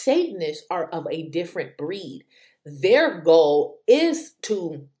 But Satanists are of a different breed. Their goal is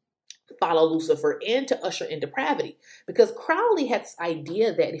to follow Lucifer and to usher in depravity. Because Crowley had this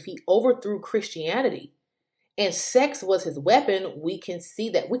idea that if he overthrew Christianity and sex was his weapon, we can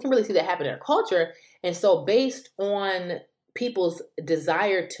really see that happen in our culture. And so based on people's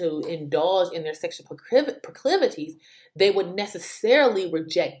desire to indulge in their sexual proclivities, they would necessarily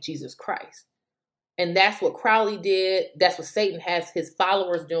reject Jesus Christ. And that's what Crowley did. That's what Satan has his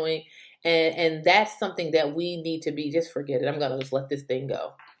followers doing. And that's something that we need to be, just forget it. I'm going to just let this thing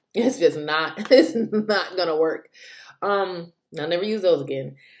go. It's not going to work. I'll never use those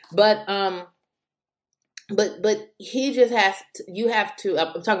again. But he just has to, you have to,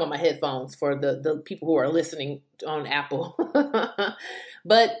 I'm talking about my headphones for the people who are listening on Apple.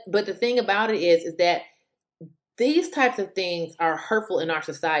 But the thing about it is that these types of things are hurtful in our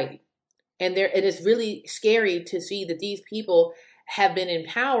society. And it is really scary to see that these people have been in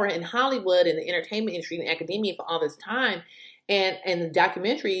power in Hollywood and the entertainment industry and academia for all this time. And the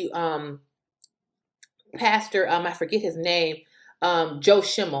documentary, pastor, I forget his name, Joe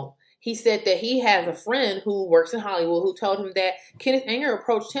Schimmel. He said that he has a friend who works in Hollywood who told him that Kenneth Anger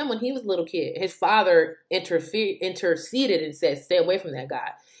approached him when he was a little kid. His father interceded and said, "Stay away from that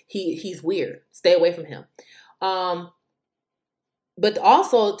guy. He's weird. Stay away from him." But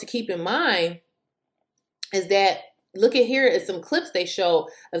also to keep in mind is that, look at here is some clips they show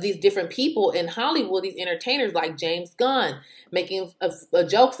of these different people in Hollywood, these entertainers like James Gunn making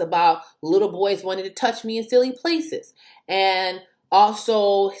jokes about little boys wanting to touch me in silly places. And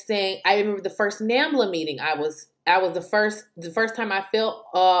also saying, I remember the first NAMBLA meeting. I was the first time I felt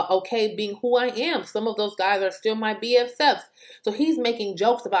okay being who I am. Some of those guys are still my BFFs. So he's making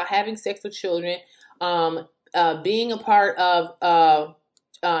jokes about having sex with children, being a part of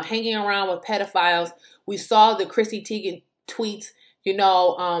hanging around with pedophiles. We saw the Chrissy Teigen tweets.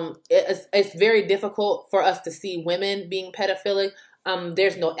 It's very difficult for us to see women being pedophilic.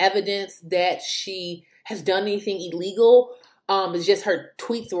 There's no evidence that she has done anything illegal. It's just her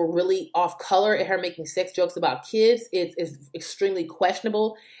tweets were really off color and her making sex jokes about kids. It's extremely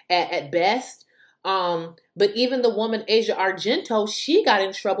questionable at best. But even the woman, Asia Argento, she got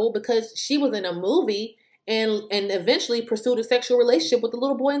in trouble because she was in a movie and eventually pursued a sexual relationship with the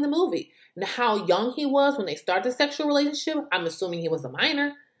little boy in the movie. And how young he was when they started the sexual relationship, I'm assuming he was a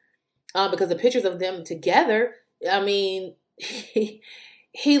minor, because the pictures of them together, I mean,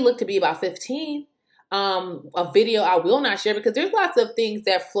 he looked to be about 15. A video I will not share because there's lots of things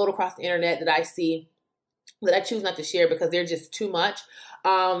that float across the internet that I see that I choose not to share because they're just too much.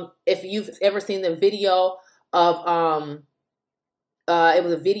 If you've ever seen the video of it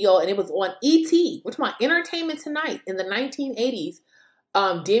was a video and it was on ET, which is my Entertainment Tonight in the 1980s.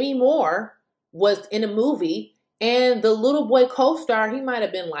 Demi Moore was in a movie and the little boy co-star, he might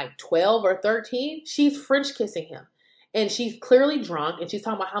have been like 12 or 13. She's French kissing him and she's clearly drunk and she's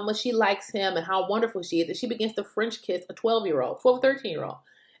talking about how much she likes him and how wonderful she is. And she begins to French kiss a 12-year-old, 12, 13-year-old.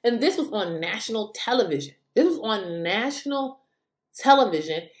 And this was on national television. This was on national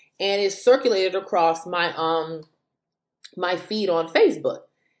television and it circulated across my feed on Facebook.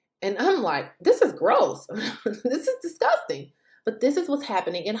 And I'm like, this is gross. This is disgusting. But this is what's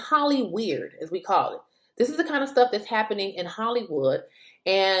happening in Hollyweird, as we call it. This is the kind of stuff that's happening in Hollywood.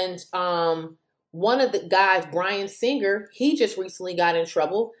 And one of the guys, Bryan Singer, he just recently got in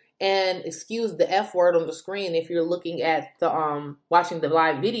trouble. And excuse the F word on the screen if you're looking at the watching the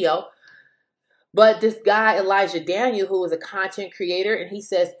live video. But this guy, Elijah Daniel, who is a content creator, and he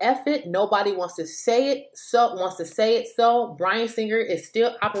says, F it, nobody wants to say it, so Bryan Singer is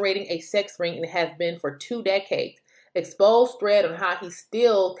still operating a sex ring and has been for 2 decades. Exposed thread on how he's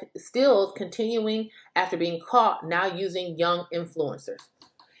still continuing after being caught, now using young influencers.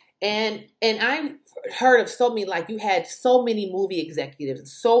 And I heard of so many, like you had so many movie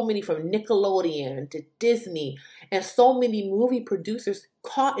executives, so many from Nickelodeon to Disney, and so many movie producers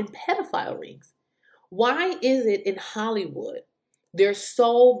caught in pedophile rings. Why is it in Hollywood there's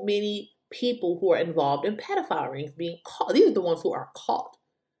so many people who are involved in pedophile rings being caught? These are the ones who are caught.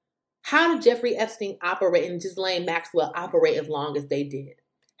 How did Jeffrey Epstein operate and Ghislaine Maxwell operate as long as they did?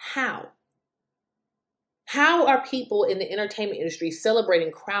 How? How are people in the entertainment industry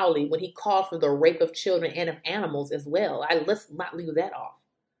celebrating Crowley when he called for the rape of children and of animals as well? Let's not leave that off.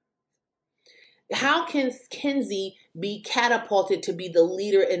 How can Kinsey be catapulted to be the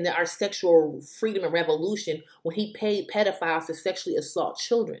leader in our sexual freedom and revolution when he paid pedophiles to sexually assault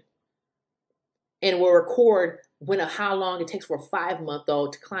children? And will record how long it takes for a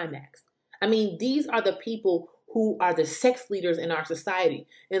 5-month-old to climax. I mean, these are the people who are the sex leaders in our society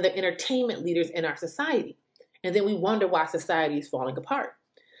and the entertainment leaders in our society. And then we wonder why society is falling apart.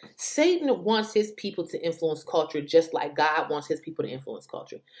 Satan wants his people to influence culture just like God wants his people to influence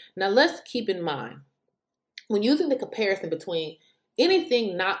culture. Now let's keep in mind, when using the comparison between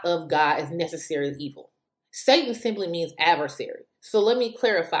anything not of God is necessarily evil, Satan simply means adversary. So let me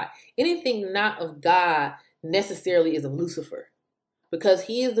clarify. Anything not of God necessarily is of Lucifer, because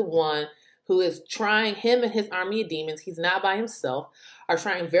he is the one who is trying, him and his army of demons, he's not by himself, are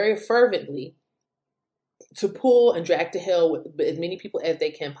trying very fervently to pull and drag to hell with as many people as they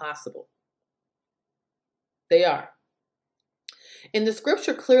can possible. They are. And the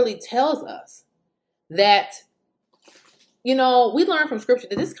scripture clearly tells us that, we learn from scripture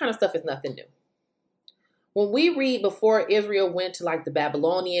that this kind of stuff is nothing new. When we read before Israel went to like the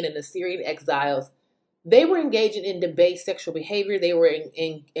Babylonian and Assyrian exiles, They were engaging in debased sexual behavior. They were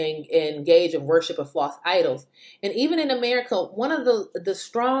engaged in worship of false idols. And even in America, one of the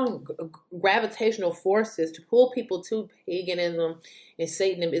strong gravitational forces to pull people to paganism and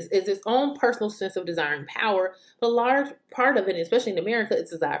Satanism is its own personal sense of desiring power. But a large part of it, especially in America,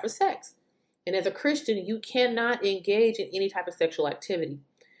 is desire for sex. And as a Christian, you cannot engage in any type of sexual activity.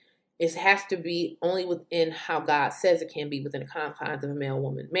 It has to be only within how God says it can be, within the confines of a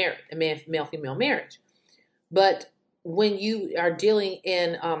male-woman marriage, a male-female marriage. But when you are dealing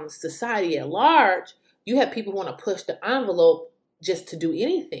in society at large, you have people who want to push the envelope just to do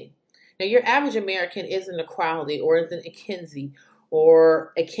anything. Now, your average American isn't a Crowley or isn't a Kinsey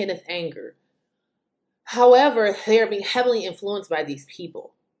or a Kenneth Anger. However, they are being heavily influenced by these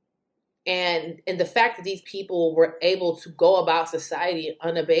people. And the fact that these people were able to go about society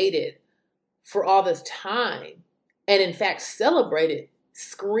unabated for all this time and in fact celebrate it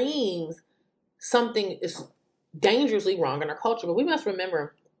screams something is dangerously wrong in our culture. But we must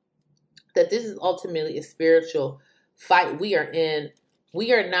remember that this is ultimately a spiritual fight we are in.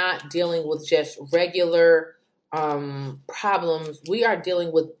 We are not dealing with just regular problems. We are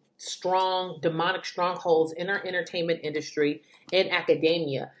dealing with strong demonic strongholds in our entertainment industry and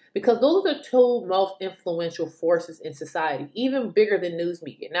academia, because those are the two most influential forces in society, even bigger than news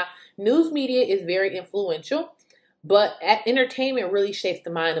media. Now, news media is very influential, but entertainment really shapes the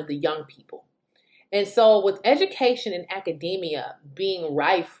mind of the young people. And so, with education and academia being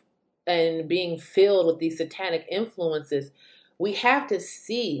rife and being filled with these satanic influences, we have to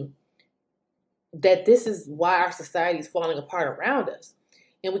see that this is why our society is falling apart around us.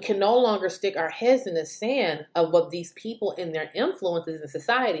 And we can no longer stick our heads in the sand of what these people and their influences in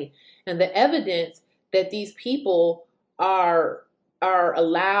society and the evidence that these people are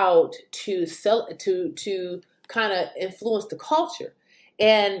allowed to kind of influence the culture.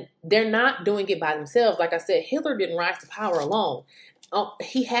 And they're not doing it by themselves. Like I said, Hitler didn't rise to power alone.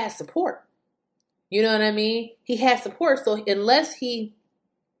 He had support. You know what I mean? He had support. So unless he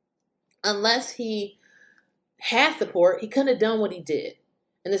had support, he couldn't have done what he did.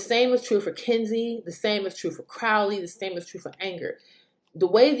 And the same is true for Kinsey. The same is true for Crowley. The same is true for Anger. The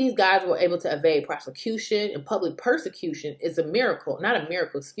way these guys were able to evade prosecution and public persecution is a miracle. Not a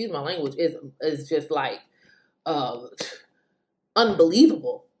miracle, excuse my language, is just like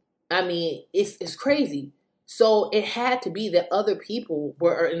unbelievable. I mean, it's crazy. So it had to be that other people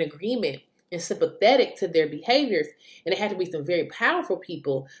were in agreement and sympathetic to their behaviors. And it had to be some very powerful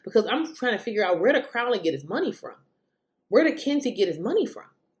people, because I'm trying to figure out, where did Crowley get his money from? Where did Kinsey get his money from?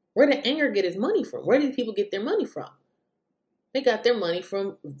 Where did Anger get his money from? Where did people get their money from? They got their money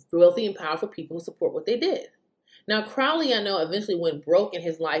from wealthy and powerful people who support what they did. Now, Crowley, I know, eventually went broke in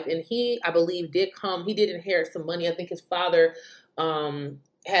his life, and he, I believe, he did inherit some money. I think his father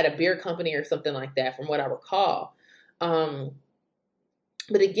had a beer company or something like that, from what I recall.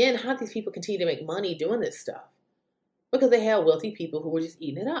 But again, how do these people continue to make money doing this stuff? Because they had wealthy people who were just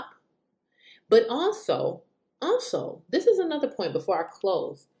eating it up. But also, this is another point before I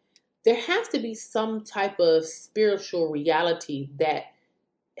close. There has to be some type of spiritual reality that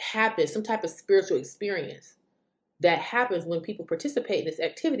happens, some type of spiritual experience that happens when people participate in this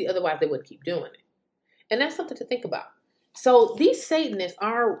activity. Otherwise, they wouldn't keep doing it. And that's something to think about. So these Satanists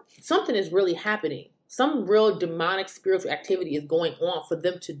something is really happening. Some real demonic spiritual activity is going on for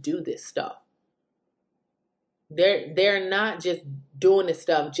them to do this stuff. They're not just doing this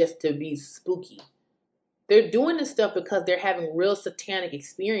stuff just to be spooky. They're doing this stuff because they're having real satanic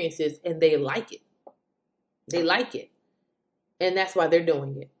experiences and they like it. They like it. And that's why they're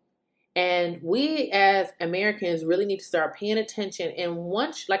doing it. And we as Americans really need to start paying attention. And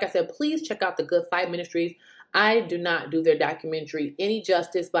once, like I said, please check out the Good Fight Ministries. I do not do their documentary any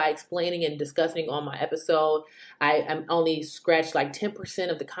justice by explaining and discussing on my episode. I'm only scratched like 10%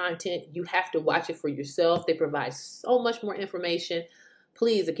 of the content. You have to watch it for yourself. They provide so much more information.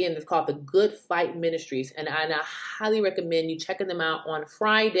 Please, again, it's called the Good Fight Ministries. And I highly recommend you checking them out on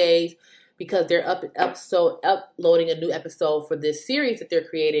Fridays, because they're uploading a new episode for this series that they're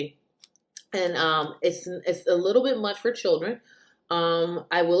creating. And it's a little bit much for children.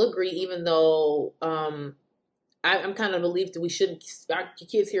 I will agree, even though I'm kind of believed that we shouldn't start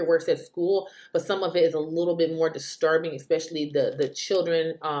kids here worse at school, but some of it is a little bit more disturbing, especially the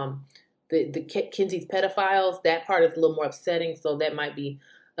children, the Kinsey's pedophiles. That part is a little more upsetting, so that might be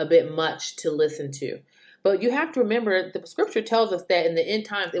a bit much to listen to. But you have to remember, the scripture tells us that in the end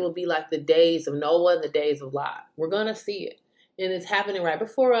times, it will be like the days of Noah and the days of Lot. We're going to see it. And it's happening right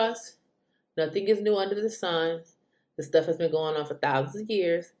before us. Nothing is new under the sun. This stuff has been going on for thousands of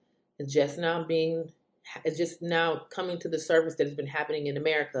years. It's just now coming to the surface that has been happening in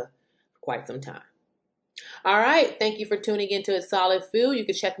America for quite some time. All right. Thank you for tuning into It's Solid Food. You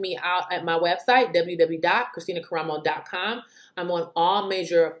can check me out at my website, www.christinacaramo.com. I'm on all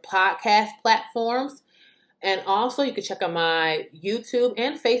major podcast platforms. And also, you can check out my YouTube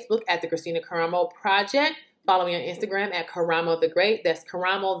and Facebook at the Christina Caramo Project. Follow me on Instagram at Caramo the Great. That's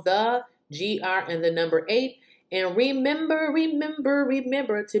Caramo the GR and the number 8. And remember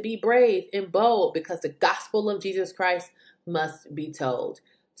to be brave and bold because the gospel of Jesus Christ must be told.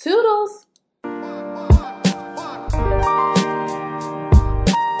 Toodles!